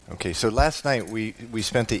Okay, so last night we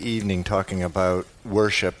spent the evening talking about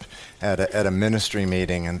worship at a ministry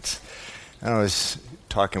meeting, and I was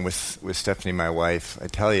talking with Stephanie, my wife. I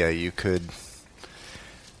tell you,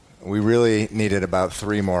 we really needed about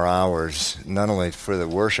 3 more hours, not only for the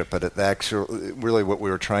worship, but really what we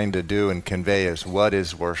were trying to do and convey is what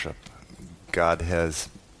is worship. God has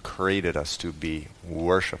created us to be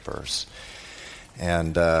worshipers.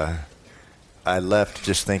 And I left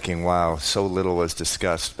just thinking, wow, so little was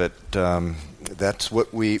discussed. But that's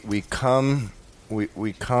what we come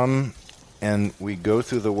and we go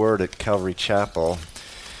through the Word at Calvary Chapel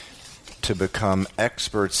to become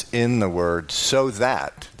experts in the Word, so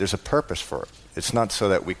that there's a purpose for it. It's not so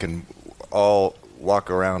that we can all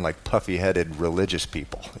walk around like puffy-headed religious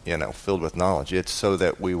people, filled with knowledge. It's so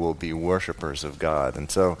that we will be worshipers of God.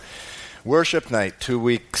 And so, worship night, 2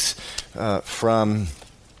 weeks from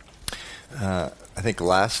I think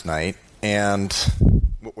last night, and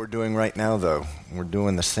what we're doing right now, though, we're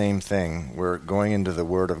doing the same thing. We're going into the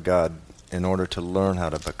Word of God in order to learn how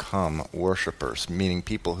to become worshipers, meaning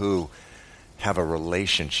people who have a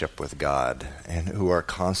relationship with God and who are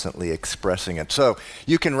constantly expressing it. So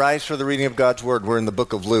you can rise for the reading of God's Word. We're in the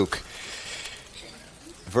book of Luke,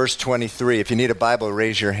 verse 23. If you need a Bible,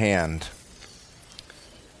 raise your hand.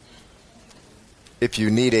 If you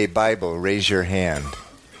need a Bible, raise your hand.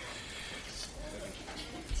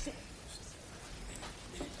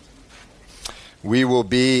 We will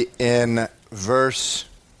be in verse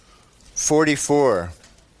 44.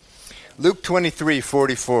 Luke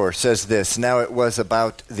 23:44 says this, "Now it was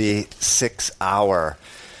about the 6th hour,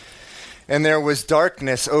 and there was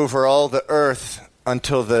darkness over all the earth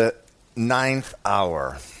until the 9th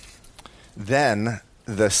hour. Then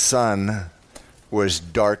the sun was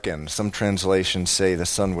darkened." Some translations say the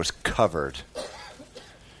sun was covered.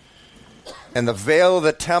 "And the veil of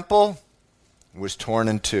the temple was torn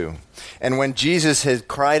in two. And when Jesus had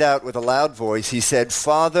cried out with a loud voice, he said,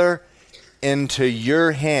 'Father, into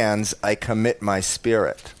your hands I commit my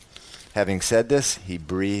spirit.' Having said this, he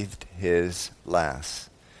breathed his last.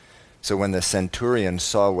 So when the centurion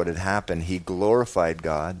saw what had happened, he glorified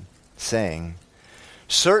God, saying,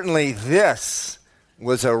 'Certainly this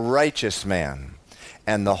was a righteous man.'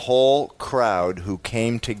 And the whole crowd who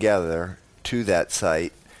came together to that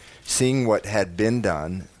sight, seeing what had been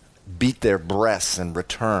done, beat their breasts and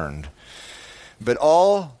returned. But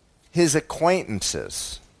all his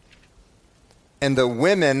acquaintances and the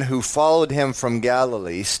women who followed him from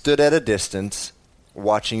Galilee stood at a distance,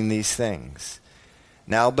 watching these things.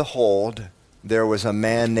 Now behold, there was a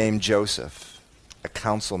man named Joseph, a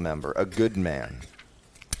council member, a good man,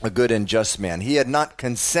 a good and just man. He had not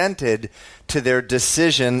consented to their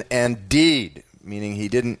decision and deed," meaning he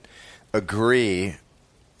didn't agree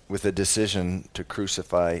with the decision to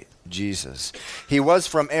crucify Jesus. "He was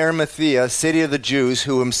from Arimathea, city of the Jews,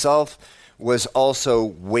 who himself was also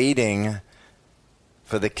waiting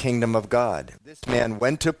for the kingdom of God. This man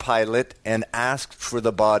went to Pilate and asked for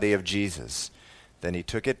the body of Jesus. Then he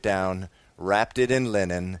took it down, wrapped it in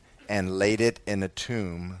linen, and laid it in a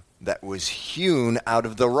tomb that was hewn out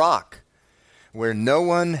of the rock, where no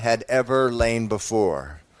one had ever lain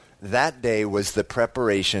before. That day was the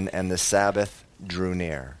preparation, and the Sabbath drew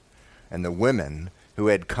near. And the women who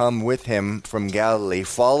had come with him from Galilee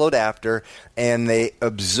followed after, and they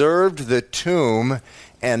observed the tomb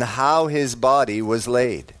and how his body was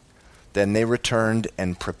laid. Then they returned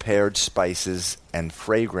and prepared spices and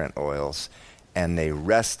fragrant oils, and they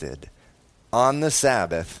rested on the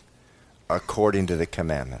Sabbath according to the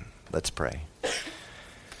commandment." Let's pray.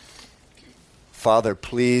 Father,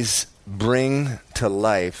 please bring to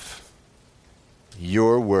life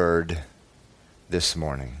your word this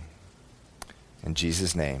morning. In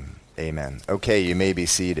Jesus' name, amen. Okay, you may be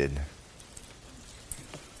seated.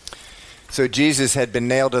 So Jesus had been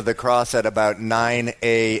nailed to the cross at about 9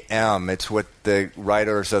 a.m. It's what the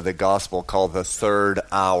writers of the gospel call the 3rd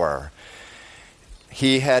hour.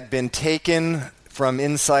 He had been taken from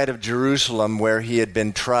inside of Jerusalem, where he had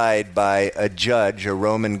been tried by a judge, a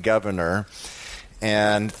Roman governor,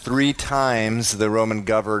 and 3 times the Roman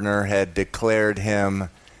governor had declared him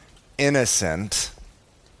innocent.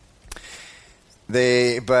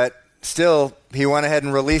 But still, he went ahead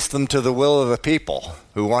and released them to the will of the people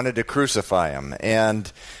who wanted to crucify him.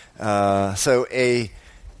 And so a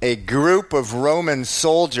group of Roman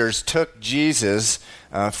soldiers took Jesus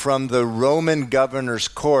from the Roman governor's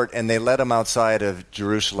court, and they led him outside of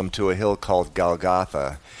Jerusalem to a hill called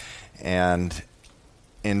Golgotha. And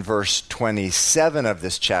in verse 27 of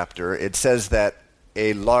this chapter, it says that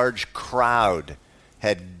a large crowd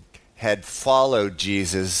had followed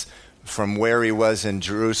Jesus from where he was in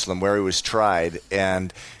Jerusalem, where he was tried,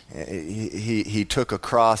 and he took a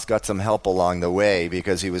cross, got some help along the way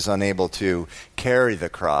because he was unable to carry the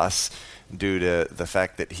cross due to the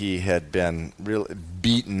fact that he had been really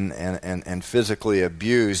beaten and physically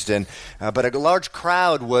abused. But a large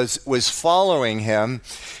crowd was following him,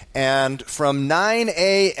 and from 9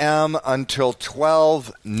 a.m. until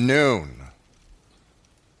 12 noon,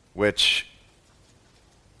 which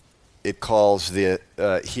it calls here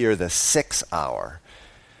the 6th hour.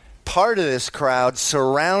 Part of this crowd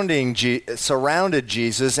surrounded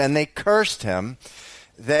Jesus, and they cursed him.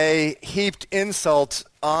 They heaped insults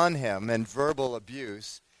on him and verbal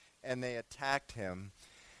abuse, and they attacked him,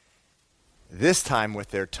 this time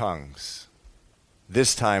with their tongues.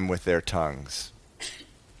 This time with their tongues.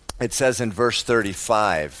 It says in verse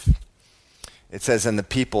 35, it says, "And the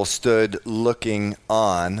people stood looking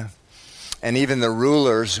on, and even the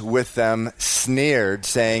rulers with them sneered,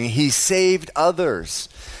 saying, 'He saved others.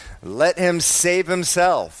 Let him save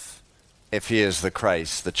himself, if he is the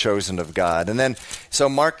Christ, the chosen of God.'" And then, so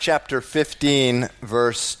Mark chapter 15,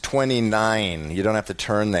 verse 29. You don't have to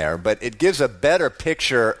turn there, but it gives a better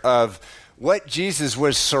picture of what Jesus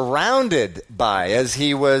was surrounded by as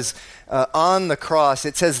he was on the cross.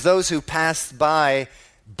 It says, "Those who passed by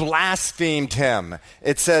blasphemed him."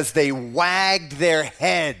 It says they wagged their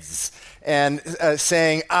heads and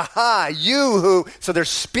saying, "Aha, you who," so they're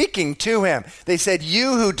speaking to him. They said,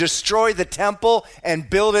 "You who destroy the temple and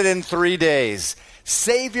build it in 3 days,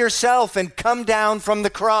 save yourself and come down from the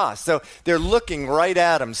cross." So they're looking right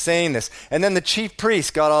at him, saying this. And then the chief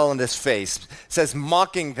priest got all in his face, says,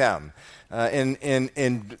 mocking them in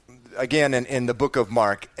the book of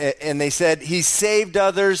Mark. And they said, "He saved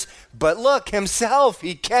others, but look, himself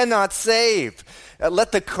he cannot save.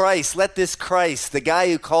 Let this Christ, the guy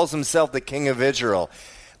who calls himself the King of Israel,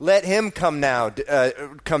 let him come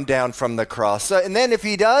down from the cross. And then if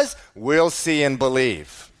he does, we'll see and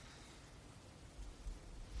believe."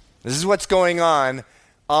 This is what's going on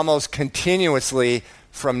almost continuously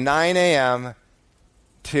from 9 a.m.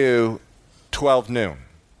 to 12 noon.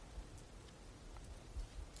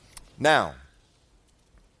 Now,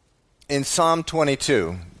 in Psalm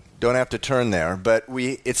 22, don't have to turn there, but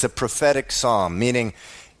it's a prophetic psalm, meaning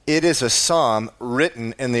it is a psalm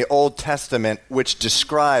written in the Old Testament which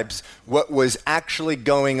describes what was actually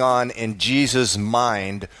going on in Jesus'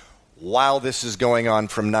 mind while this is going on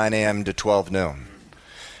from 9 a.m. to 12 noon.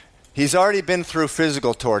 He's already been through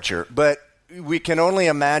physical torture, but we can only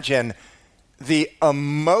imagine the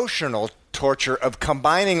emotional torture of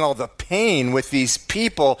combining all the pain with these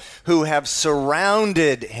people who have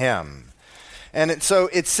surrounded him. And so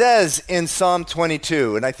it says in Psalm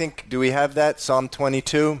 22, and I think, do we have that? Psalm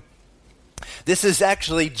 22? This is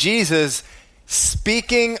actually Jesus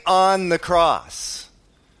speaking on the cross.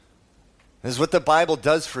 This is what the Bible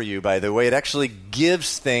does for you, by the way. It actually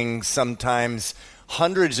gives things sometimes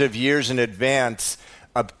hundreds of years in advance,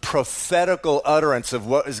 a prophetical utterance of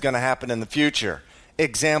what is going to happen in the future.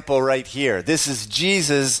 Example right here. This is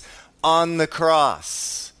Jesus on the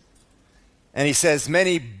cross. And he says,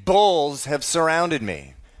 "Many bulls have surrounded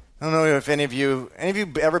me." I don't know if any of you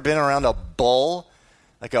ever been around a bull?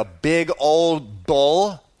 Like a big old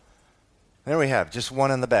bull? There we have, just one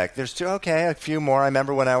in the back. There's two, okay, a few more. I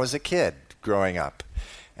remember when I was a kid growing up.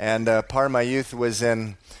 And part of my youth was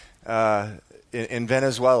in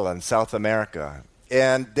Venezuela, in South America.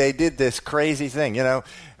 And they did this crazy thing. You know,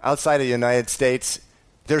 outside of the United States,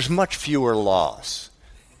 there's much fewer laws.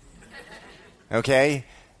 Okay?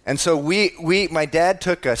 And so my dad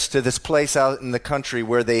took us to this place out in the country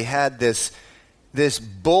where they had this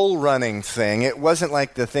bull running thing. It wasn't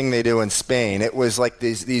like the thing they do in Spain. It was like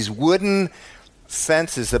these wooden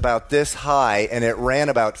fences about this high, and it ran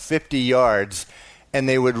about 50 yards, and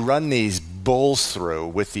they would run these bulls through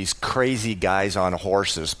with these crazy guys on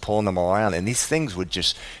horses pulling them around, and these things would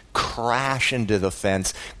just crash into the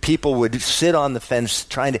fence. People would sit on the fence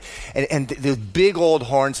trying to, and the big old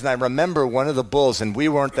horns. And I remember one of the bulls, and we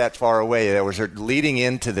weren't that far away, that was leading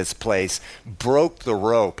into this place, broke the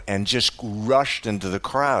rope and just rushed into the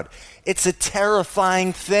crowd. It's a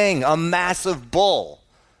terrifying thing, a massive bull.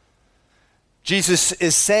 Jesus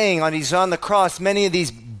is saying, when he's on the cross, many of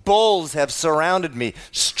these bulls have surrounded me.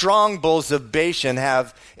 Strong bulls of Bashan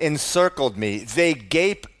have encircled me. They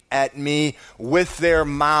gape at me with their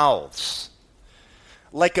mouths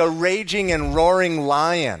like a raging and roaring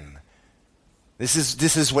lion. This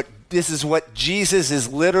is what Jesus is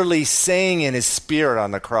literally saying in his spirit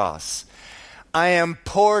on the cross. I am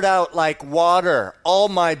poured out like water. All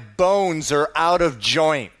my bones are out of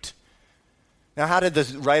joint. Now, how did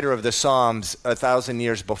the writer of the Psalms 1,000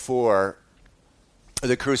 years before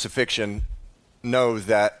the crucifixion know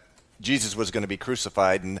that Jesus was going to be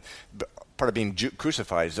crucified, and part of being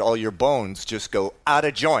crucified is all your bones just go out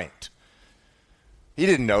of joint. He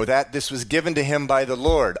didn't know that. This was given to him by the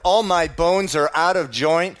Lord. All my bones are out of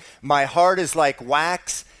joint. My heart is like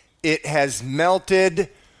wax. It has melted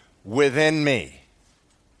within me.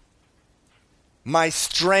 My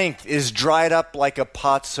strength is dried up like a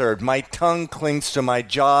potsherd. My tongue clings to my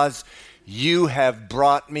jaws. You have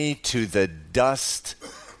brought me to the dust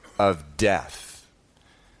of death.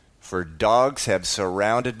 For dogs have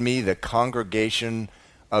surrounded me. The congregation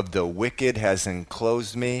of the wicked has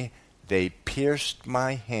enclosed me. They pierced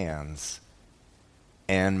my hands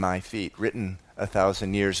and my feet. Written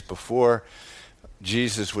 1,000 years before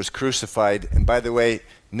Jesus was crucified. And by the way,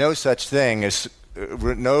 no such thing as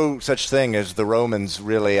the Romans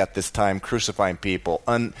really at this time crucifying people.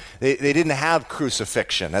 They didn't have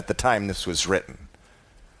crucifixion at the time this was written.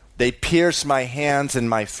 They pierced my hands and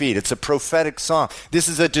my feet. It's a prophetic song. This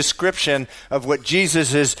is a description of what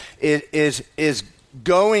Jesus is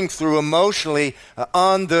going through emotionally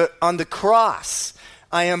on the cross.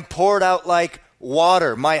 I am poured out like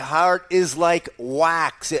water. My heart is like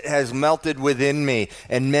wax. It has melted within me,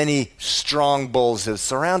 and many strong bulls have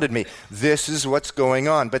surrounded me. This is what's going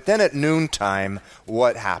on. But then at noontime,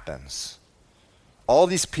 what happens? All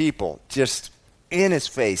these people just in his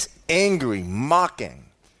face, angry, mocking.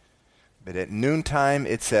 But at noontime,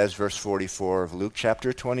 it says, verse 44 of Luke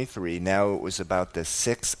chapter 23, now it was about the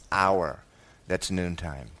 6th hour. That's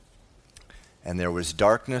noontime. And there was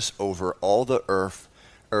darkness over all the earth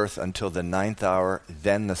until the 9th hour.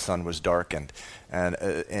 Then the sun was darkened. And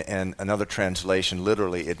another translation,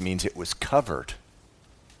 literally, it means it was covered.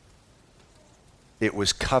 It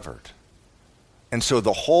was covered. And so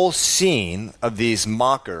the whole scene of these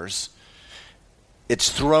mockers,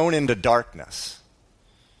 it's thrown into darkness.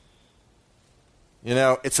 You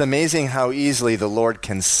know, it's amazing how easily the Lord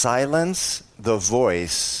can silence the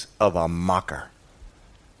voice of a mocker.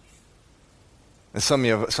 And some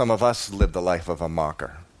of us live the life of a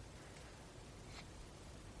mocker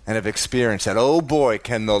and have experienced that. Oh boy,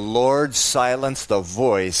 can the Lord silence the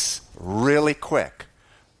voice really quick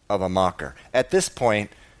of a mocker. At this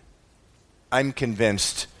point, I'm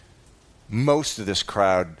convinced most of this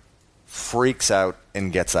crowd freaks out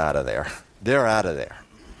and gets out of there. They're out of there.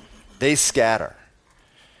 They scatter.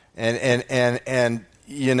 And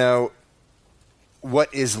you know,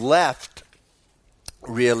 what is left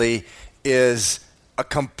really is a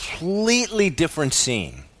completely different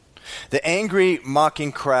scene. The angry,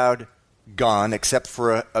 mocking crowd gone, except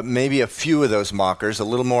for maybe a few of those mockers, a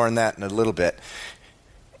little more on that in a little bit.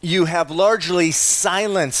 You have largely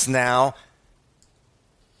silence now,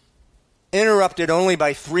 interrupted only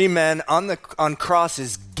by 3 men on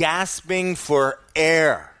crosses gasping for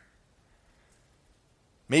air.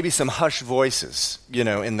 Maybe some hushed voices, you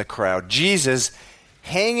know, in the crowd. Jesus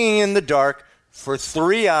hanging in the dark for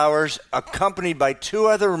 3 hours, accompanied by 2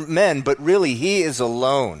 other men, but really he is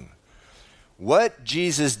alone. What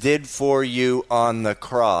Jesus did for you on the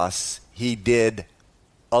cross, he did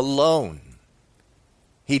alone.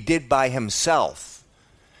 He did by himself.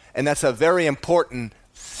 And that's a very important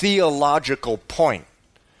theological point,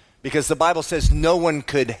 because the Bible says no one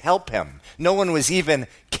could help him. No one was even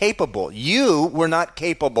capable. You were not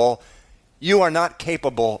capable. You are not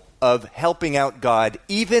capable of helping out God,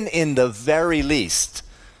 even in the very least,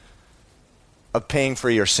 of paying for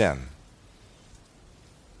your sin,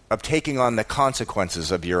 of taking on the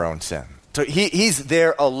consequences of your own sin. So he's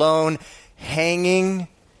there alone, hanging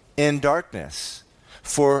in darkness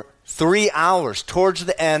for 3 hours. Towards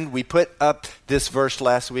the end, we put up this verse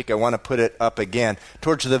last week. I want to put it up again.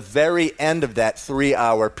 Towards the very end of that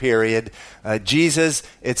 3-hour period, Jesus,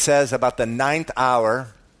 it says about the 9th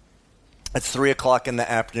hour, it's 3 o'clock in the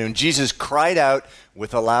afternoon, Jesus cried out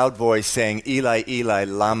with a loud voice saying, Eli, Eli,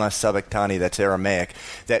 lama sabachthani. That's Aramaic.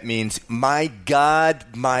 That means, my God,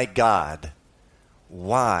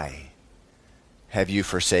 why have you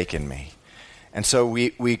forsaken me? And so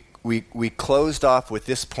we closed off with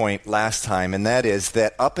this point last time, and that is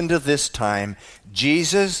that up until this time,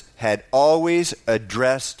 Jesus had always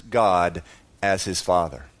addressed God as his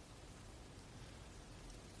Father.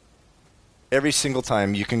 Every single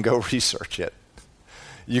time, you can go research it.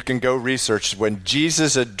 You can go research when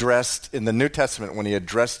Jesus addressed, in the New Testament, when he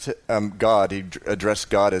addressed God, he addressed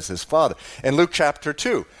God as his Father. In Luke chapter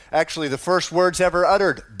 2, actually the first words ever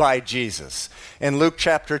uttered by Jesus. In Luke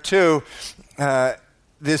chapter 2,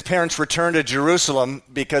 his parents returned to Jerusalem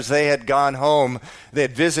because they had gone home. They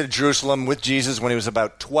had visited Jerusalem with Jesus when he was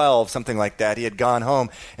about 12, something like that. He had gone home.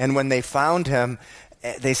 And when they found him,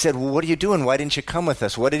 they said, well, what are you doing? Why didn't you come with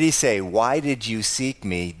us? What did he say? Why did you seek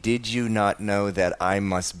me? Did you not know that I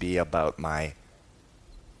must be about my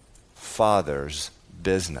Father's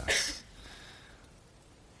business?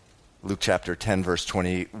 Luke chapter 10, verse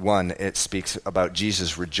 21, it speaks about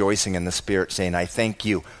Jesus rejoicing in the Spirit, saying, I thank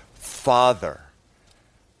you, Father,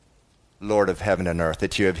 Lord of heaven and earth,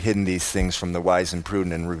 that you have hidden these things from the wise and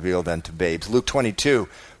prudent and revealed them to babes. Luke 22,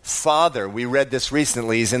 Father, we read this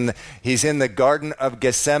recently, he's in the Garden of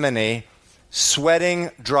Gethsemane, sweating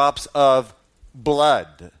drops of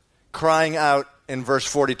blood, crying out in verse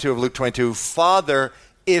 42 of Luke 22, Father,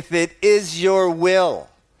 if it is your will,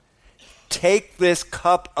 take this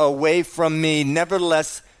cup away from me.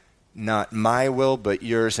 Nevertheless, not my will, but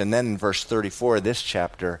yours. And then in verse 34 of this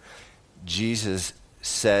chapter, Jesus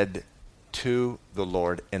said to the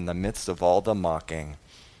Lord in the midst of all the mocking,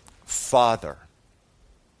 Father,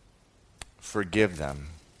 forgive them,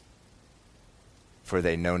 for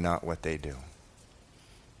they know not what they do.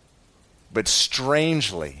 But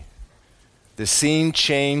strangely, the scene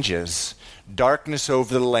changes. Darkness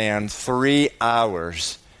over the land, 3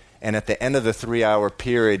 hours. And at the end of the 3-hour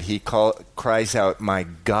period, he cries out, my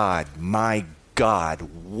God, why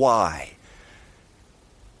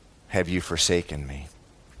have you forsaken me?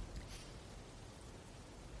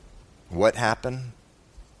 What happened?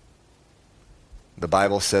 The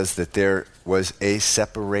Bible says that there was a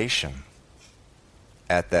separation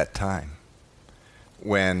at that time.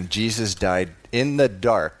 When Jesus died in the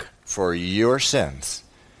dark for your sins,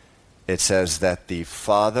 it says that the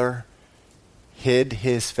Father hid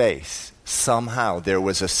his face. Somehow there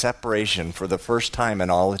was a separation for the first time in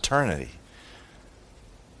all eternity.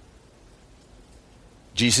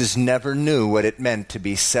 Jesus never knew what it meant to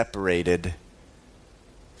be separated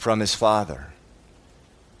from his Father.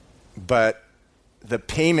 But the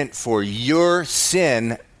payment for your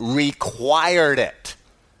sin required it.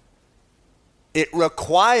 It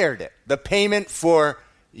required it. The payment for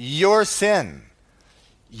your sin.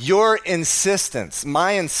 Your insistence,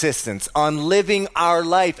 my insistence on living our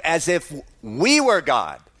life as if we were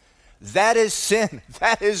God. That is sin.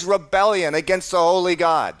 That is rebellion against the holy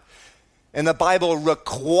God. And the Bible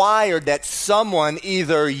required that someone,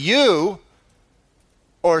 either you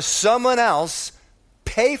or someone else,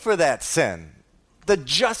 pay for that sin. The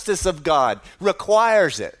justice of God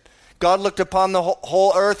requires it. God looked upon the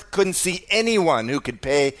whole earth, couldn't see anyone who could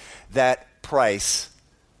pay that price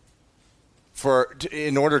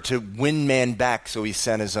in order to win man back, so he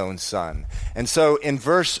sent his own son. And so in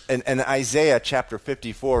Isaiah chapter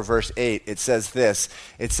 54, verse 8, it says this.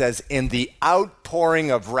 It says, in the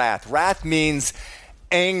outpouring of wrath. Wrath means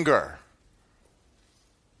anger.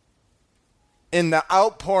 In the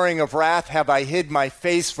outpouring of wrath have I hid my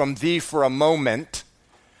face from thee for a moment,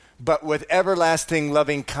 but with everlasting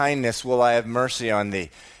loving kindness will I have mercy on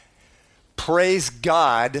thee. Praise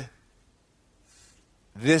God.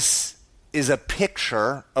 This is a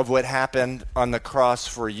picture of what happened on the cross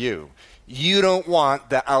for you. You don't want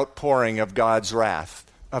the outpouring of God's wrath,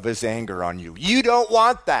 of his anger on you. You don't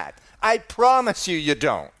want that. I promise you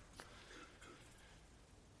don't.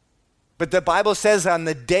 But the Bible says on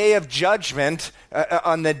the day of judgment,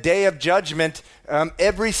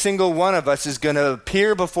 every single one of us is going to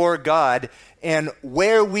appear before God, and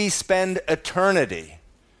where we spend eternity,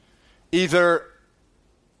 either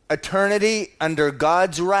eternity under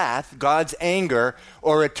God's wrath, God's anger,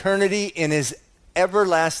 or eternity in his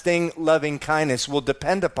everlasting loving kindness will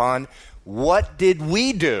depend upon what did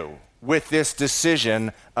we do with this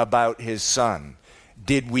decision about his son.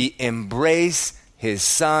 Did we embrace his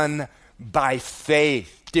son by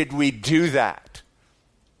faith? Did we do that?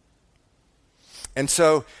 And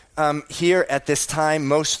so here at this time,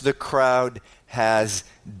 most of the crowd has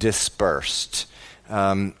dispersed.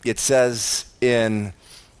 It says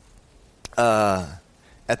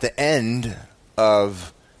at the end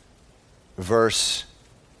of verse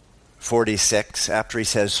 46, after he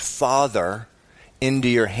says, Father, into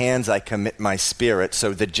your hands I commit my spirit.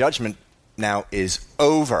 So the judgment now is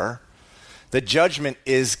over. The judgment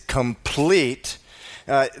is complete.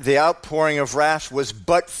 The outpouring of wrath was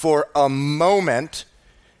but for a moment,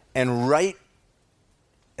 and right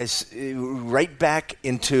back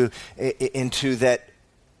into that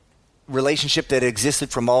relationship that existed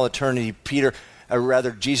from all eternity.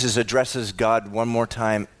 Jesus addresses God one more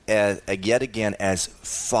time, yet again, as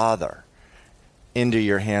Father. Into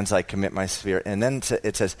your hands I commit my spirit. And then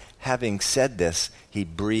it says, having said this, he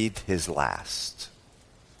breathed his last.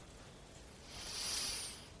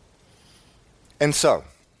 And so,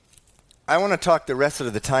 I want to talk the rest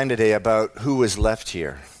of the time today about who was left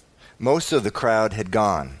here. Most of the crowd had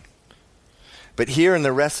gone. But here in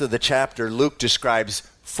the rest of the chapter, Luke describes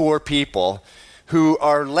 4 people who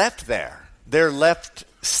are left there. They're left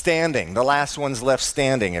standing. The last one's left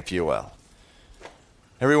standing, if you will.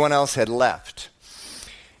 Everyone else had left.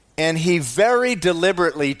 And he very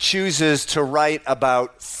deliberately chooses to write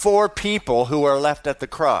about 4 people who are left at the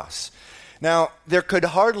cross. Now, there could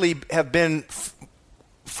hardly have been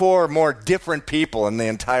 4 more different people in the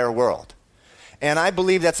entire world. And I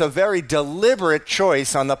believe that's a very deliberate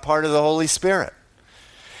choice on the part of the Holy Spirit.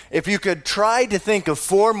 If you could try to think of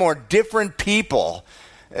 4 more different people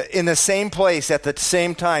in the same place at the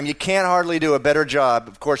same time, you can't hardly do a better job,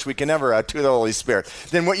 of course we can never to the Holy Spirit,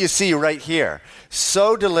 than what you see right here.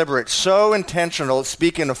 So deliberate, so intentional,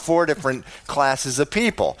 speaking of 4 different classes of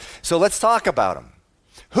people. So let's talk about them.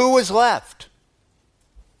 Who was left?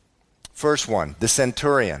 First one, the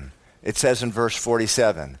centurion. It says in verse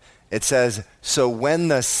 47, it says, so when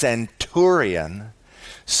the centurion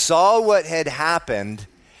saw what had happened,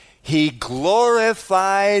 he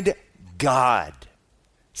glorified God,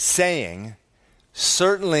 saying,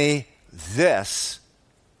 certainly this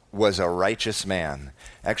was a righteous man.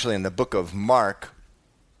 Actually, in the book of Mark,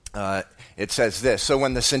 it says this. So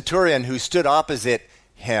when the centurion who stood opposite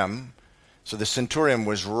him, so the centurion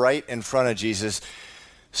was right in front of Jesus,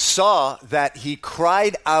 saw that he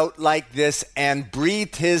cried out like this and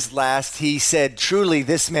breathed his last, he said, truly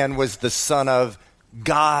this man was the Son of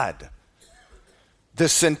God. The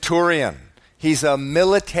centurion. He's a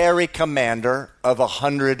military commander of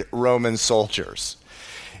 100 Roman soldiers.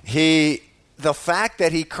 The fact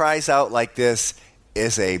that he cries out like this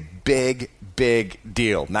is a big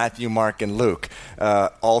deal. Matthew, Mark, and Luke,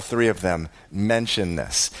 all 3 of them mention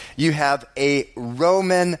this. You have a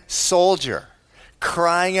Roman soldier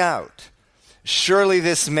crying out, surely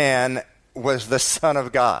this man was the Son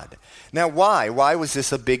of God. Now, why? Why was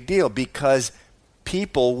this a big deal? Because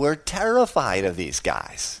people were terrified of these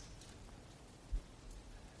guys.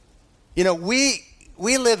 You know, we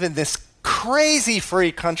live in this crazy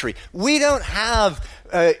free country. We don't have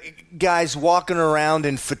guys walking around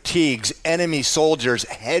in fatigues, enemy soldiers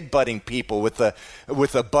headbutting people with the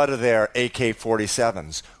butt of their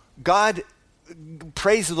AK-47s. God,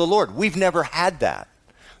 praise the Lord, we've never had that.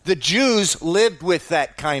 The Jews lived with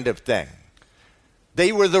that kind of thing.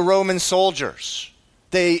 They were the Roman soldiers.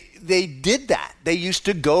 They did that. They used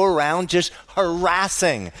to go around just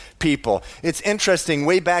harassing people. It's interesting,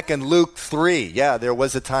 way back in Luke 3, yeah, there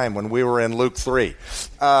was a time when we were in Luke 3.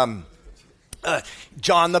 John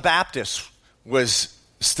the Baptist was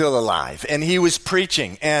still alive, and he was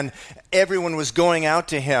preaching, and everyone was going out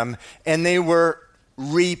to him, and they were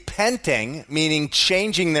repenting, meaning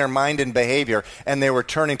changing their mind and behavior, and they were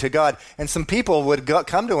turning to God. And some people would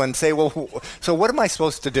come to him and say, well, so what am I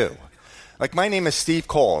supposed to do? Like, my name is Steve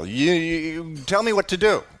Cole. You tell me what to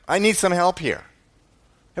do. I need some help here.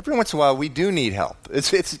 Every once in a while, we do need help.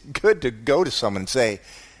 It's good to go to someone and say,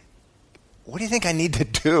 what do you think I need to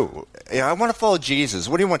do? I want to follow Jesus.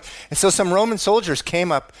 What do you want? And so some Roman soldiers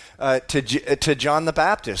came up to John the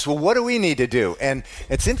Baptist. Well, what do we need to do? And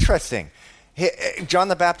it's interesting. John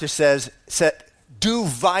the Baptist said, do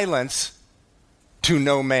violence to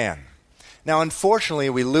no man. Now, unfortunately,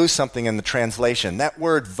 we lose something in the translation. That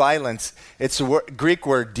word violence, it's a Greek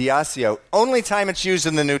word diasio. Only time it's used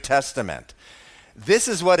in the New Testament. This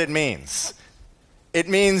is what it means. It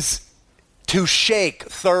means to shake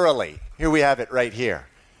thoroughly. Here we have it right here.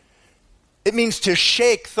 It means to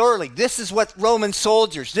shake thoroughly. This is what Roman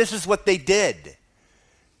soldiers, this is what they did.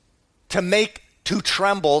 To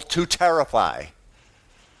tremble, to terrify.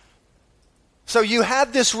 So you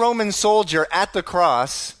have this Roman soldier at the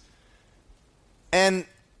cross, and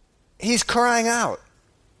he's crying out,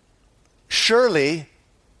 surely,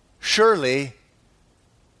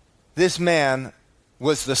 this man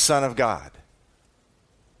was the Son of God.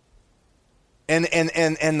 And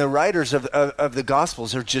the writers of the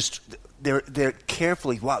Gospels are just, they're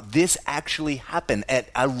carefully, wow, this actually happened.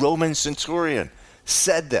 A Roman centurion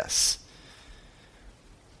said this.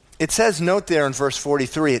 It says, note there in verse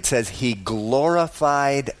 43, it says, he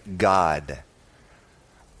glorified God.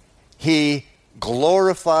 He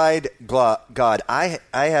glorified God. I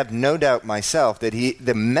have no doubt myself that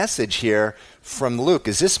the message here from Luke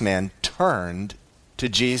is this man turned to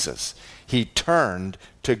Jesus. He turned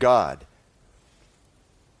to God.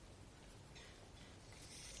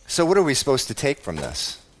 So what are we supposed to take from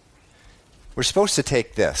this? We're supposed to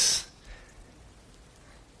take this.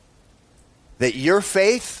 That your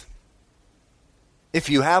faith, if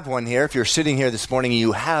you have one here, if you're sitting here this morning,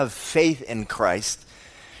 you have faith in Christ,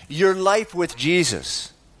 your life with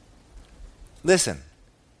Jesus, listen,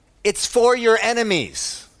 it's for your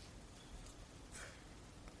enemies.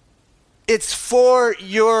 It's for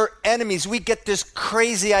your enemies. We get this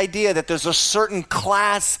crazy idea that there's a certain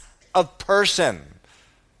class of person,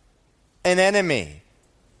 an enemy,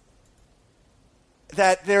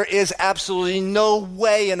 that there is absolutely no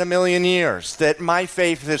way in a million years that my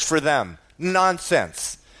faith is for them.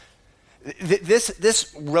 Nonsense.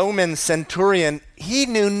 This Roman centurion, he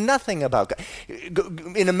knew nothing about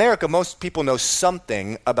God. In America, most people know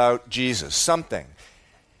something about Jesus, something.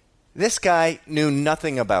 This guy knew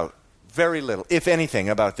nothing about, very little, if anything,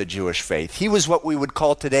 about the Jewish faith. He was what we would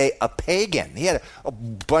call today a pagan. He had a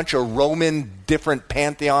bunch of Roman different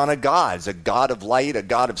pantheon of gods, a god of light, a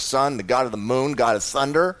god of sun, the god of the moon, god of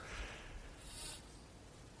thunder.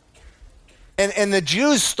 And the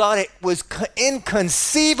Jews thought it was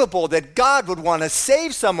inconceivable that God would want to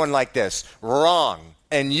save someone like this. Wrong.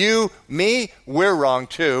 And you, me, we're wrong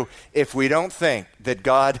too if we don't think that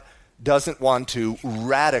God doesn't want to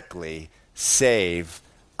radically save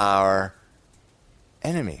our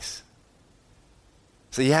enemies.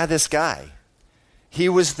 So you had this guy. He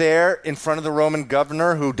was there in front of the Roman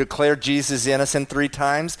governor who declared Jesus innocent 3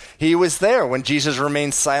 times. He was there when Jesus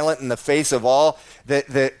remained silent in the face of all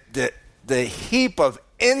the heap of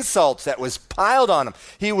insults that was piled on him.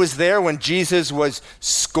 He was there when Jesus was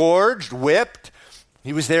scourged, whipped.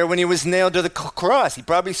 He was there when he was nailed to the cross. He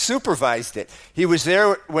probably supervised it. He was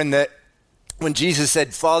there when Jesus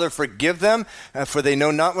said, "Father, forgive them, for they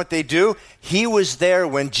know not what they do." He was there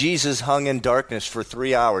when Jesus hung in darkness for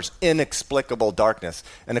 3 hours, inexplicable darkness.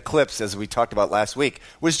 An eclipse, as we talked about last week,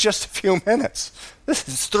 was just a few minutes. This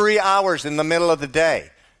is 3 hours in the middle of the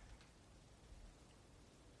day.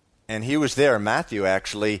 And he was there. Matthew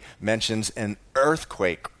actually mentions an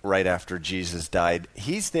earthquake right after Jesus died.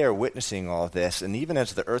 He's there witnessing all of this, and even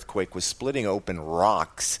as the earthquake was splitting open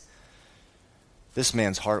rocks, this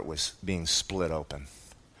man's heart was being split open.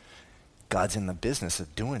 God's in the business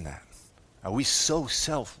of doing that. Are we so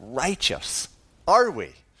self-righteous? Are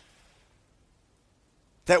we?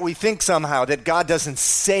 That we think somehow that God doesn't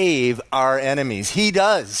save our enemies. He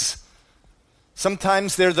does.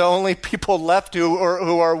 Sometimes they're the only people left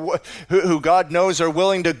who God knows are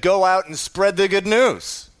willing to go out and spread the good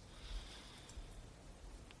news.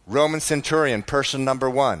 Roman centurion, person number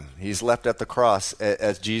 1. He's left at the cross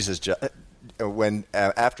as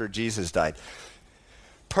after Jesus died.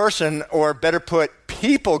 Person, or better put,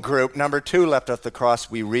 people group number 2 left at the cross.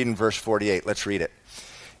 We read in verse 48. Let's read it.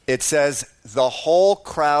 It says, "The whole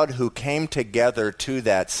crowd who came together to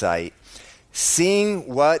that sight,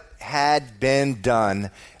 seeing what had been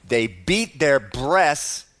done, they beat their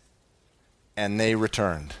breasts and they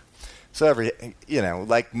returned." So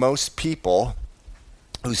like most people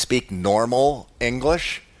who speak normal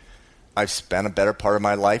English, I've spent a better part of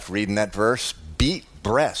my life reading that verse. Beat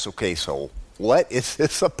breasts. Okay, so what is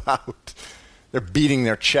this about? They're beating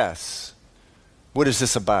their chests. What is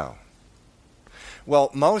this about?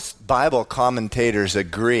 Well, most Bible commentators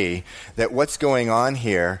agree that what's going on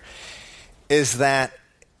here is that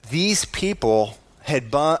these people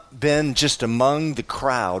had been just among the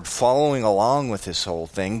crowd, following along with this whole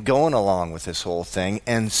thing, going along with this whole thing,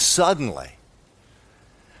 and suddenly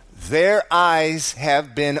their eyes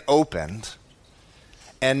have been opened,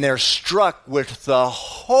 and they're struck with the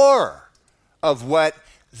horror of what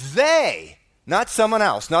they, not someone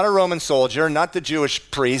else, not a Roman soldier, not the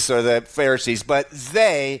Jewish priests or the Pharisees, but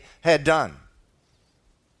they had done.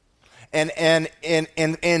 And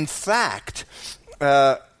in fact,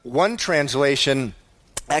 one translation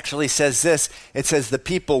actually says this. It says the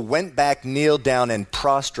people went back, kneeled down, and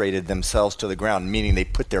prostrated themselves to the ground, meaning they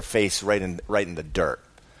put their face right in the dirt.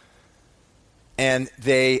 And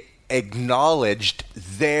they acknowledged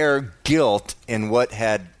their guilt in what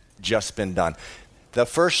had just been done. The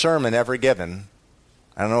first sermon ever given,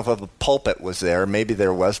 I don't know if a pulpit was there, maybe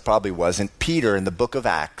there was, probably wasn't. Peter, in the book of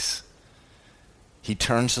Acts, he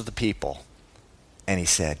turns to the people and he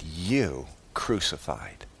said, "You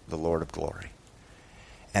crucified the Lord of glory."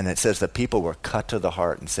 And it says the people were cut to the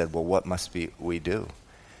heart and said, "Well, what must we do?"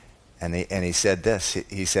 And he said this.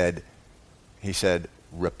 He said,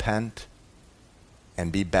 "Repent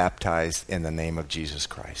and be baptized in the name of Jesus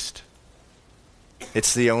Christ."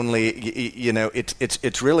 It's the only,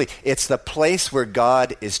 it's really, it's the place where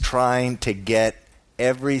God is trying to get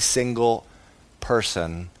every single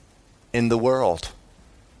person in the world.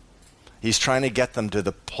 He's trying to get them to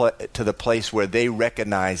the place where they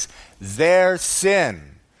recognize their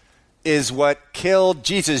sin is what killed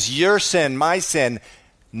Jesus. Your sin, my sin,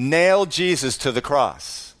 nailed Jesus to the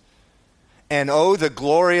cross. And oh, the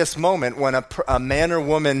glorious moment when a man or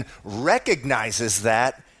woman recognizes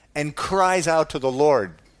that and cries out to the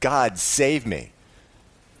Lord, "God, save me."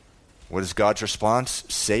 What is God's response?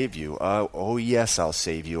 Save you. Oh, yes, I'll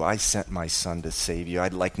save you. I sent my son to save you.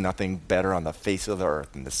 I'd like nothing better on the face of the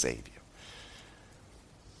earth than to save you.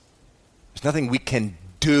 There's nothing we can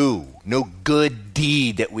do, no good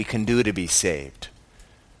deed that we can do to be saved.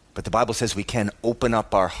 But the Bible says we can open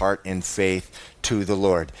up our heart in faith to the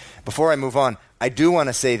Lord. Before I move on, I do want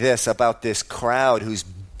to say this about this crowd who's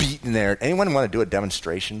beating there. Anyone want to do a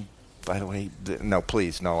demonstration? By the way, no,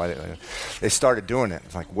 please, no. They started doing it.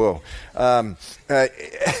 It's like, whoa.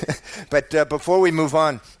 But before we move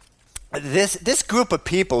on, this group of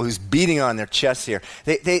people who's beating on their chests here,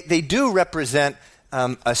 they do represent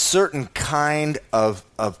a certain kind of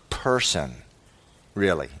person,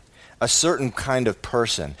 really. A certain kind of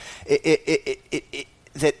person.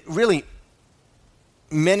 That really,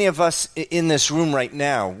 many of us in this room right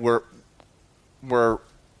now, we're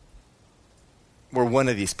one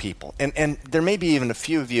of these people. And there may be even a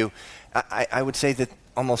few of you, I would say that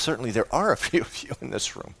almost certainly there are a few of you in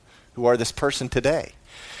this room who are this person today.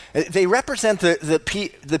 They represent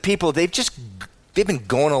the people, they've been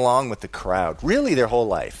going along with the crowd, really their whole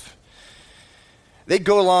life. They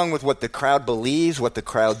go along with what the crowd believes, what the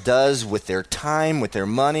crowd does with their time, with their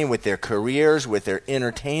money, with their careers, with their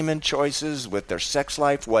entertainment choices, with their sex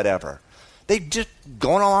life, whatever. They just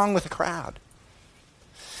going along with the crowd.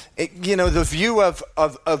 The view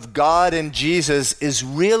of God and Jesus is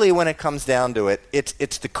really, when it comes down to it,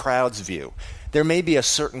 it's the crowd's view. There may be a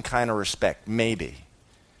certain kind of respect, maybe.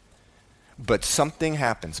 But something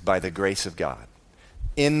happens by the grace of God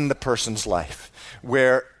in the person's life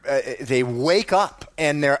where they wake up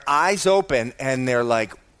and their eyes open and they're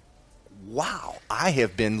like, wow, I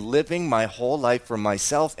have been living my whole life for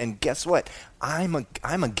myself, and guess what? I'm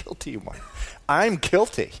a guilty one. I'm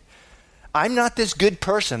guilty. I'm not this good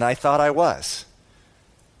person I thought I was.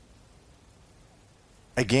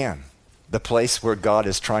 Again, the place where God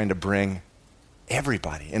is trying to bring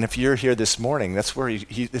everybody. And if you're here this morning, that's where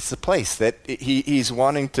it's the place that he's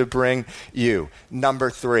wanting to bring you. Number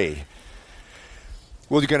 3.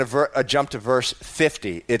 We're going to jump to verse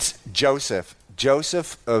 50. It's Joseph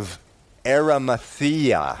of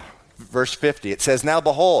Arimathea. Verse 50. It says, now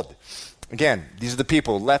behold, again, these are the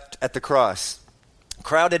people left at the cross.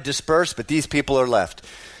 Crowd had dispersed, but these people are left.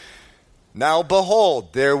 Now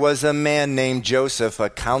behold, there was a man named Joseph, a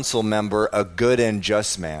council member, a good and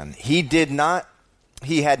just man. He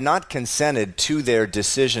had not consented to their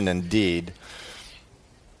decision and deed.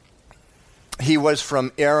 He was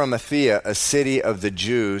from Arimathea, a city of the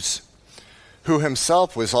Jews, who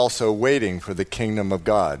himself was also waiting for the kingdom of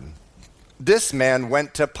God. This man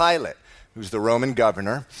went to Pilate, who's the Roman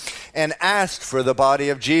governor, and asked for the body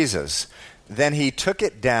of Jesus. Then he took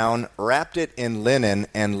it down, wrapped it in linen,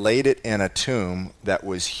 and laid it in a tomb that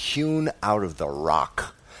was hewn out of the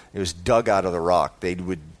rock. It was dug out of the rock. They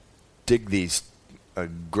would dig these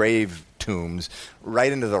grave tombs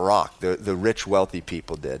right into the rock. The rich, wealthy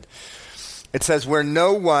people did. It says, where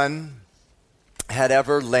no one had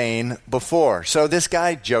ever lain before. So this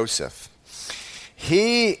guy, Joseph,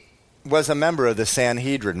 he was a member of the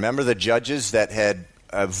Sanhedrin. Remember the judges that had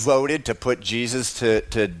voted to put Jesus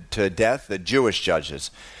to death, the Jewish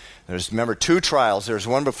judges. Remember, 2 trials. There was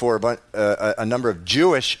one before a number of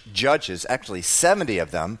Jewish judges, actually 70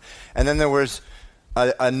 of them, and then there was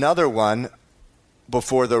another one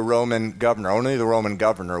before the Roman governor. Only the Roman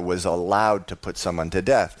governor was allowed to put someone to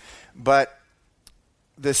death. But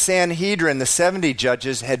the Sanhedrin, the 70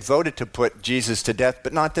 judges, had voted to put Jesus to death,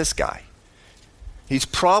 but not this guy. He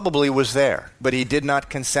probably was there, but he did not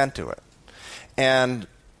consent to it. And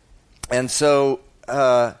so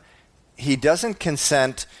he doesn't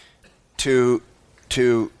consent to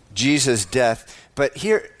Jesus' death. But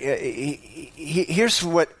here's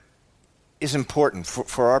what is important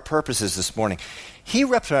for our purposes this morning. He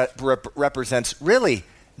represents really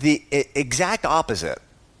the exact opposite,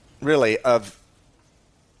 really, of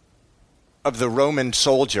the Roman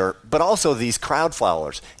soldier, but also these crowd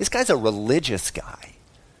followers. This guy's a religious guy.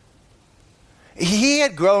 He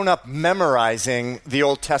had grown up memorizing the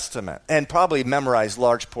Old Testament and probably memorized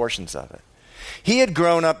large portions of it. He had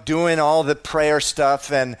grown up doing all the prayer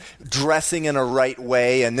stuff and dressing in a right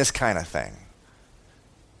way and this kind of thing.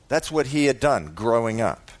 That's what he had done growing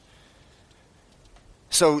up.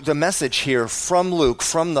 So the message here from Luke,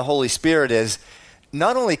 from the Holy Spirit, is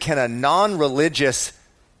not only can a non-religious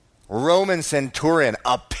Roman centurion,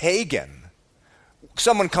 a pagan,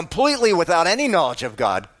 someone completely without any knowledge of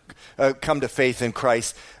God, come to faith in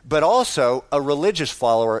Christ, but also a religious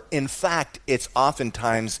follower. In fact, it's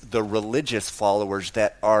oftentimes the religious followers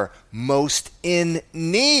that are most in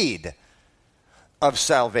need of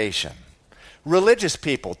salvation. Religious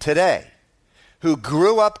people today who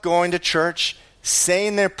grew up going to church,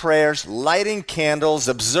 saying their prayers, lighting candles,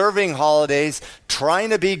 observing holidays, trying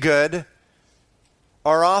to be good,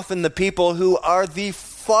 are often the people who are the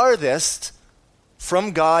farthest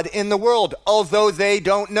from God in the world, although they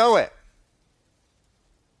don't know it.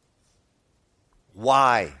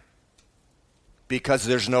 Why? Because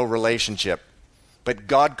there's no relationship. But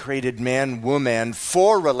God created man, woman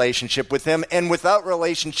for relationship with him, and without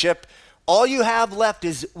relationship, all you have left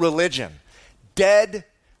is religion. Dead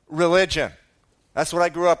religion. That's what I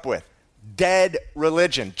grew up with. Dead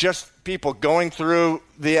religion. Just people going through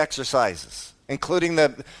the exercises, including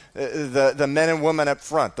the men and women up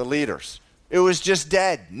front, the leaders. It was just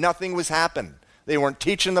dead. Nothing was happening. They weren't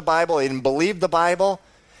teaching the Bible. They didn't believe the Bible.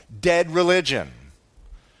 Dead religion.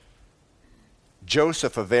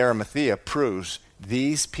 Joseph of Arimathea proves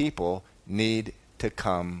these people need to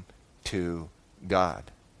come to God.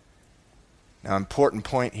 Now, important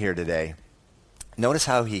point here today. Notice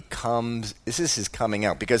how he comes. This is his coming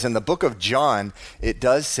out. Because in the book of John, it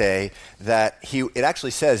does say that it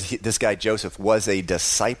actually says this guy Joseph was a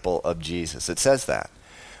disciple of Jesus. It says that.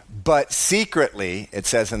 But secretly, it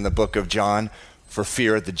says in the book of John, for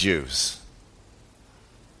fear of the Jews.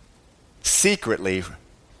 Secretly,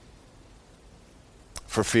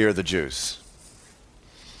 for fear of the Jews.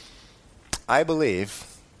 I believe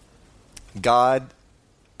God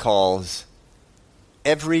calls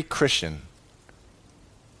every Christian,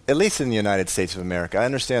 at least in the United States of America. I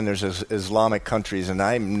understand there's Islamic countries, and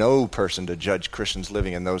I'm no person to judge Christians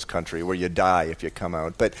living in those countries where you die if you come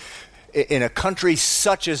out. But in a country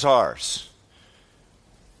such as ours,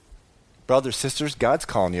 brothers, sisters, God's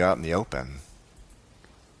calling you out in the open.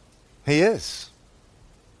 He is.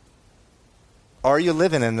 Are you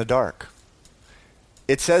living in the dark?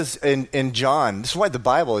 It says in John, this is why the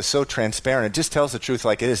Bible is so transparent. It just tells the truth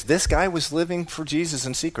like it is. This guy was living for Jesus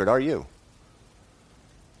in secret. Are you?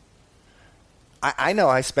 I know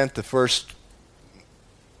I spent the first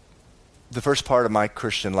part of my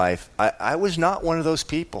Christian life, I was not one of those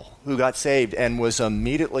people who got saved and was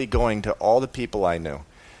immediately going to all the people I knew.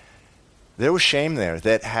 There was shame there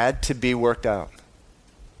that had to be worked out.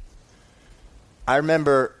 I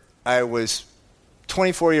remember I was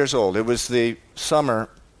 24 years old. It was the summer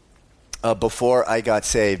before I got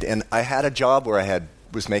saved, and I had a job where I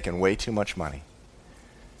was making way too much money.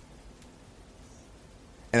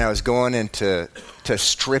 And I was going into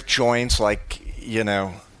strip joints like,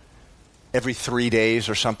 every 3 days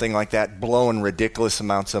or something like that, blowing ridiculous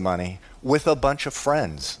amounts of money with a bunch of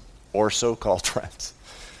friends, or so-called friends.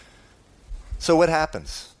 So what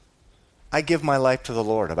happens? I give my life to the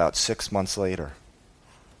Lord about 6 months later.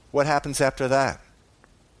 What happens after that?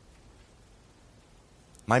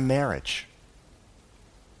 My marriage.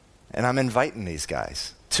 And I'm inviting these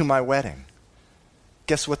guys to my wedding.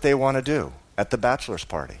 Guess what they want to do at the bachelor's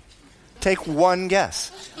party? Take one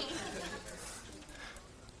guess.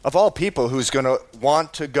 Of all people, who's going to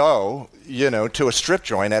want to go, to a strip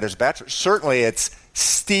joint at his bachelor? Certainly it's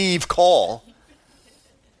Steve Cole.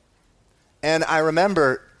 And I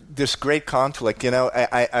remember this great conflict.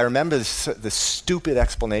 I remember the stupid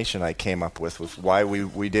explanation I came up with why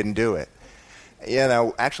we didn't do it.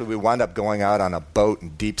 Actually, we wound up going out on a boat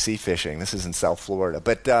and deep sea fishing. This is in South Florida.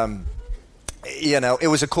 But, it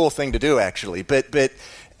was a cool thing to do, actually. But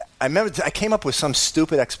I remember I came up with some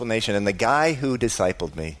stupid explanation, and the guy who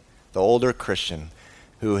discipled me, the older Christian,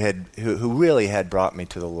 who really had brought me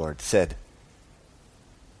to the Lord, said,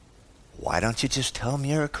 "Why don't you just tell him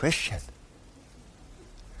you're a Christian?"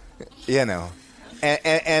 And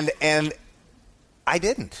I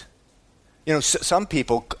didn't. Some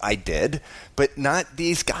people I did, but not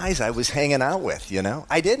these guys I was hanging out with.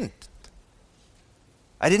 I didn't.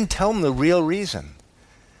 I didn't tell them the real reason.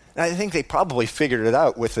 And I think they probably figured it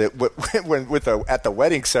out at the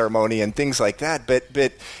wedding ceremony and things like that.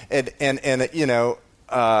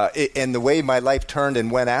 And the way my life turned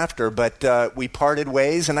and went after. But we parted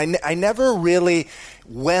ways, and I never really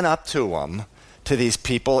went up to them, to these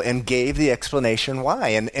people, and gave the explanation why.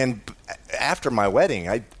 And after my wedding,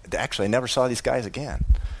 I actually never saw these guys again.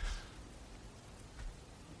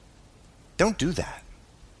 Don't do that.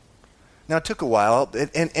 Now, it took a while,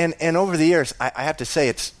 and over the years, I have to say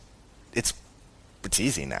it's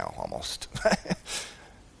easy now, almost.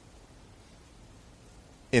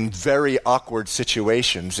 In very awkward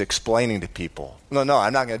situations, explaining to people, no,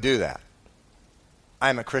 I'm not going to do that.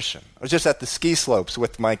 I'm a Christian. I was just at the ski slopes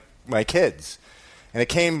with my kids, and it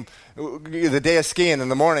came the day of skiing in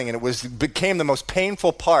the morning, and it became the most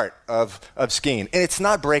painful part of skiing. And it's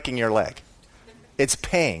not breaking your leg. It's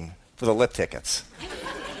paying for the lift tickets.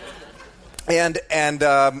 And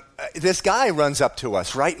this guy runs up to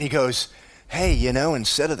us, right? And he goes, hey,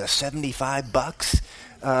 instead of the $75,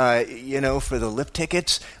 for the lift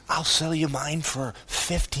tickets, I'll sell you mine for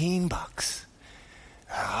 $15.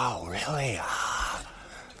 Oh, really?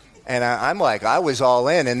 And I'm like, I was all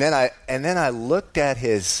in, and then I looked at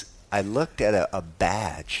a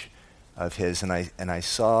badge of his, and I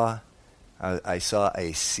saw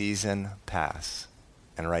a season pass,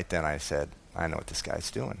 and right then I said, I know what this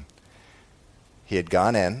guy's doing. He had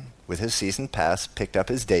gone in with his season pass, picked up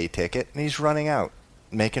his day ticket, and he's running out,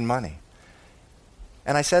 making money.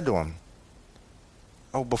 And I said to him,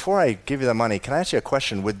 oh, before I give you the money, can I ask you a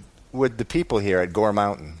question? Would the people here at Gore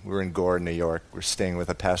Mountain, we're in Gore, New York, we're staying with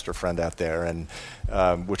a pastor friend out there, and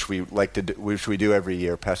which we do every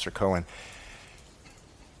year, Pastor Cohen.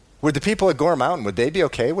 Would the people at Gore Mountain, would they be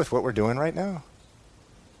okay with what we're doing right now?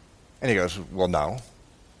 And he goes, well, no.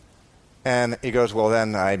 And he goes, well,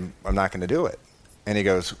 then I'm not going to do it. And he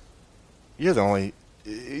goes,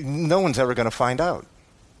 no one's ever going to find out.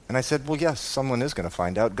 And I said, well, yes, someone is going to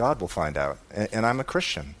find out. God will find out. And I'm a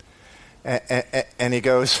Christian. And he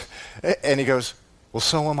goes, well,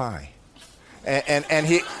 so am I. And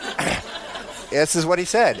he, this is what he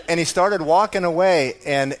said. And he started walking away.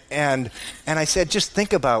 And I said, just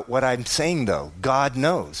think about what I'm saying, though. God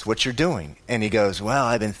knows what you're doing. And he goes, well,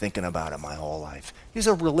 I've been thinking about it my whole life. He's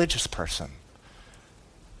a religious person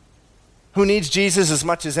who needs Jesus as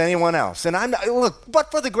much as anyone else. And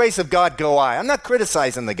but for the grace of God go I. I'm not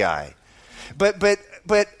criticizing the guy. But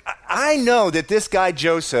I know that this guy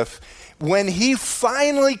Joseph, when he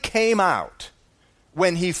finally came out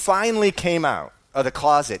of the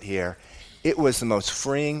closet here, it was the most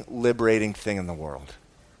freeing, liberating thing in the world.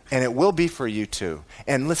 And it will be for you too.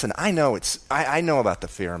 And listen, I know about the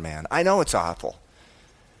fear, man. I know it's awful.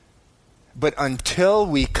 But until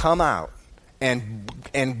we come out and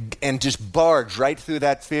just barge right through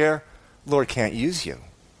that fear, Lord can't use you.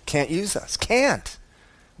 Can't use us. Can't.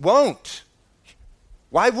 Won't.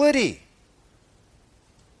 Why would he?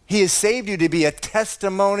 He has saved you to be a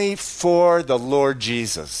testimony for the Lord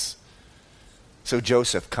Jesus. So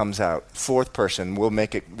Joseph comes out, fourth person. We'll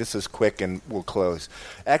make it, this is quick and we'll close.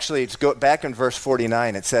 Actually, go back in verse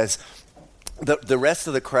 49. It says, the rest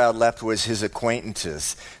of the crowd left was his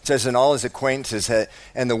acquaintances. It says, and all his acquaintances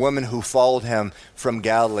and the woman who followed him from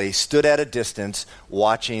Galilee stood at a distance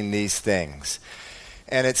watching these things.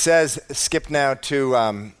 And it says, skip now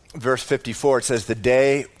to verse 54. It says, the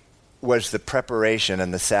day was the preparation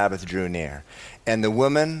and the Sabbath drew near. And the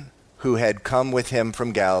woman who had come with him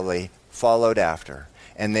from Galilee followed after.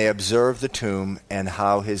 And they observed the tomb and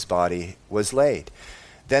how his body was laid.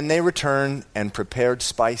 Then they returned and prepared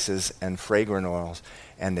spices and fragrant oils,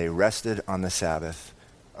 and they rested on the Sabbath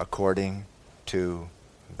according to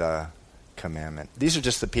the commandment. These are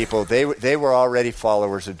just the people. They were already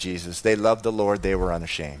followers of Jesus. They loved the Lord. They were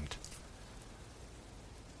unashamed.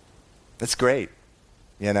 That's great,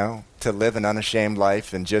 to live an unashamed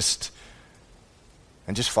life and just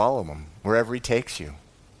follow him wherever he takes you.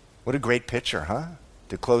 What a great picture, huh?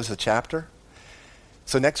 To close the chapter.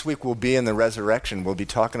 So next week we'll be in the resurrection. We'll be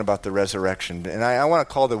talking about the resurrection. And I want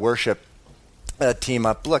to call the worship team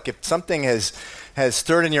up. Look, if something has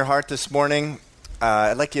stirred in your heart this morning,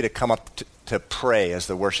 I'd like you to come up to pray as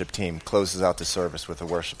the worship team closes out the service with a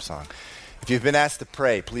worship song. If you've been asked to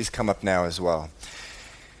pray, please come up now as well.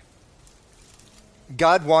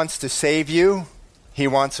 God wants to save you. He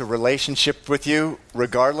wants a relationship with you,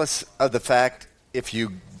 regardless of the fact if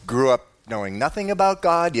you grew up knowing nothing about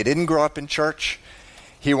God, you didn't grow up in church.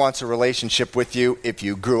 He wants a relationship with you. If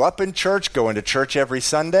you grew up in church, going to church every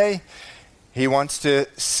Sunday, he wants to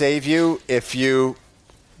save you. If you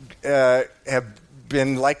have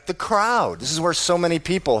been like the crowd, this is where so many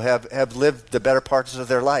people have lived the better parts of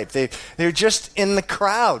their life. They're just in the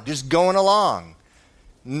crowd, just going along,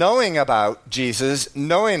 knowing about Jesus,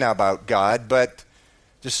 knowing about God, but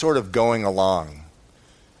just sort of going along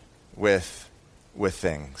with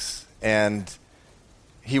things. And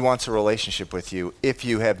he wants a relationship with you if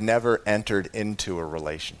you have never entered into a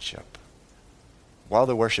relationship. While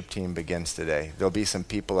the worship team begins today, there'll be some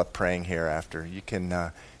people up praying here after. You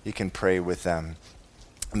can pray with them.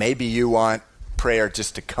 Maybe you want prayer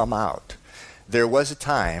just to come out. There was a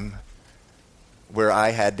time where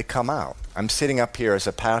I had to come out. I'm sitting up here as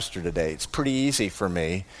a pastor today. It's pretty easy for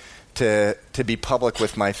me to be public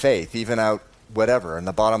with my faith, even out whatever, in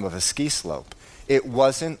the bottom of a ski slope. It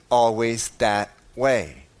wasn't always that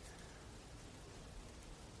way.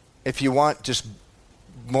 If you want just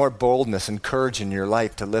more boldness and courage in your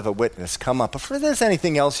life to live a witness, come up. If there's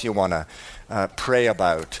anything else you want to pray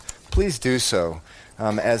about, please do so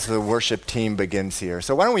as the worship team begins here.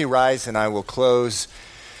 So why don't we rise and I will close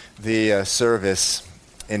the service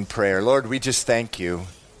in prayer. Lord, we just thank you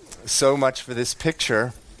so much for this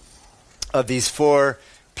picture of these four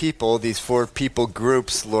people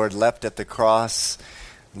groups, Lord, left at the cross.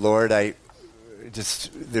 Lord,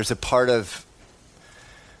 there's a part of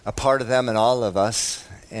them in all of us,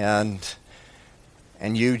 and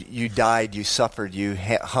you died, you suffered, you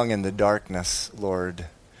hung in the darkness, Lord,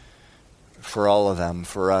 for all of them,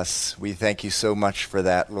 for us. We thank you so much for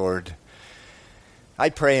that, Lord. I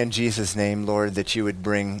pray in Jesus' name, Lord, that you would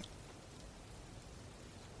bring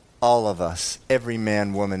all of us, every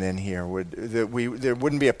man, woman in here, there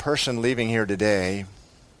wouldn't be a person leaving here today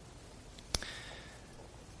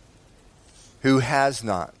who has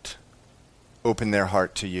not opened their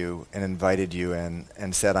heart to you and invited you in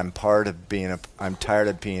and said, I'm tired of being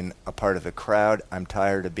a part of the crowd. I'm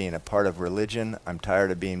tired of being a part of religion. I'm tired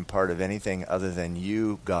of being part of anything other than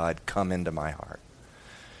you, God, come into my heart.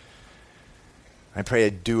 I pray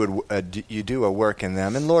you do a work in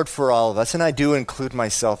them. And Lord, for all of us, and I do include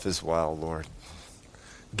myself as well, Lord,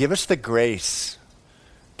 give us the grace,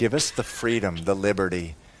 give us the freedom, the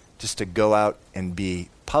liberty, just to go out and be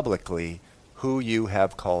publicly who you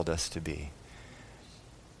have called us to be.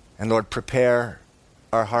 And Lord, prepare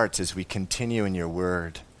our hearts as we continue in your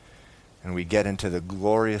word and we get into the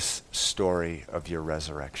glorious story of your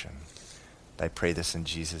resurrection. I pray this in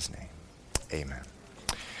Jesus' name. Amen.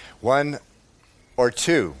 One or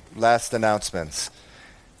two last announcements.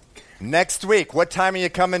 Next week, what time are you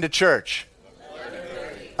coming to church?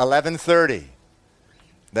 11:30.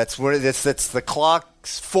 That's the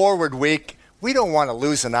clock's forward week. We don't want to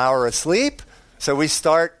lose an hour of sleep. So we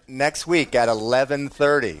start next week at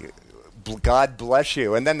 11:30. God bless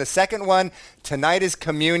you. And then the second one, tonight is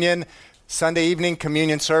communion. Sunday evening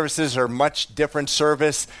communion services are much different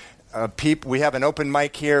service. We have an open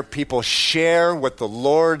mic here. People share what the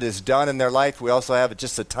Lord has done in their life. We also have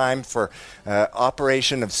just a time for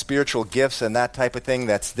operation of spiritual gifts and that type of thing.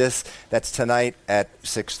 That's tonight at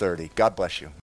 6:30. God bless you.